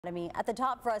At the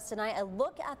top for us tonight, a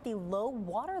look at the low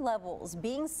water levels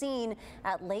being seen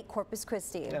at Lake Corpus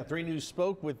Christi. Yeah, 3 News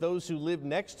spoke with those who live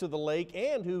next to the lake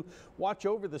and who watch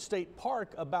over the state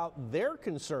park about their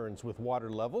concerns with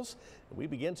water levels. We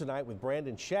begin tonight with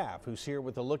Brandon Schaff, who's here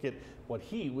with a look at what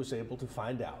he was able to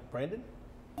find out. Brandon?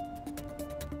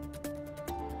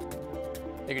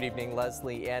 Good evening,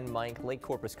 Leslie and Mike. Lake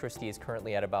Corpus Christi is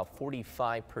currently at about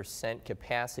 45%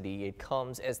 capacity. It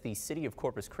comes as the city of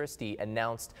Corpus Christi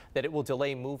announced that it will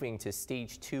delay moving to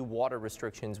stage 2 water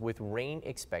restrictions with rain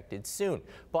expected soon.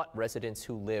 But residents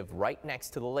who live right next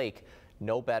to the lake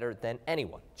know better than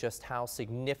anyone just how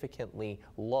significantly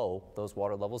low those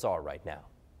water levels are right now.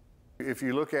 If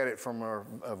you look at it from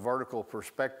a vertical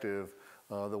perspective,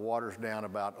 the water's down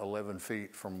about 11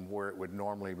 feet from where it would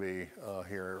normally be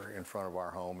here in front of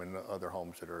our home and the other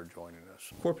homes that are adjoining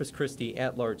us. Corpus Christi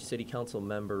at-large City Council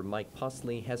member Mike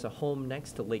Pusley has a home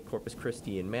next to Lake Corpus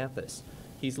Christi in Mathis.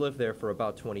 He's lived there for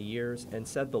about 20 years and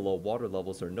said the low water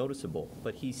levels are noticeable,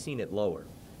 but he's seen it lower.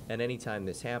 And anytime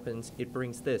this happens, it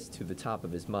brings this to the top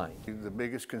of his mind. The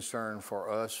biggest concern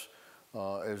for us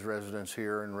as residents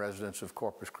here and residents of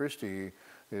Corpus Christi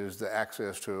is the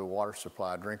access to a water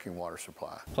supply, drinking water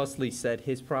supply. Pusley said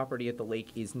his property at the lake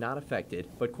is not affected,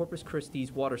 but Corpus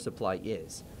Christi's water supply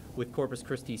is, with Corpus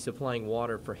Christi supplying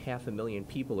water for 500,000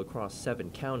 people across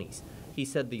 7 counties. He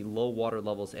said the low water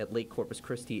levels at Lake Corpus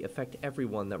Christi affect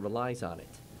everyone that relies on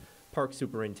it. Park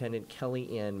Superintendent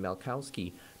Kelly Ann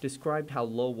Malkowski described how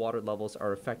low water levels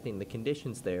are affecting the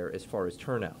conditions there as far as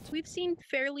turnout. We've seen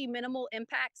fairly minimal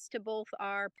impacts to both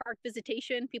our park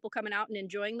visitation, people coming out and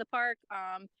enjoying the park,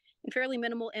 and fairly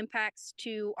minimal impacts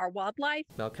to our wildlife.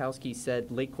 Malkowski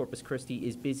said Lake Corpus Christi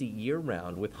is busy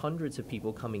year-round with hundreds of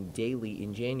people coming daily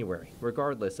in January,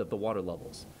 regardless of the water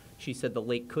levels. She said the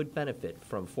lake could benefit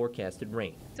from forecasted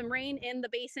rain. Some rain in the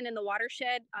basin and the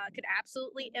watershed could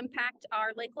absolutely impact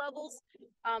our lake levels,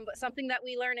 but something that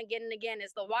we learn again and again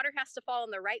is the water has to fall in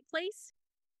the right place.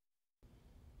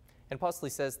 And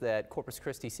Pusley says that Corpus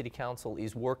Christi City Council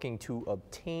is working to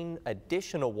obtain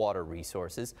additional water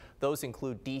resources. Those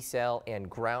include desal and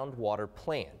groundwater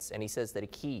plants. And he says that a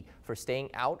key for staying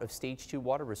out of stage 2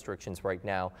 water restrictions right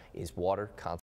now is water conservation.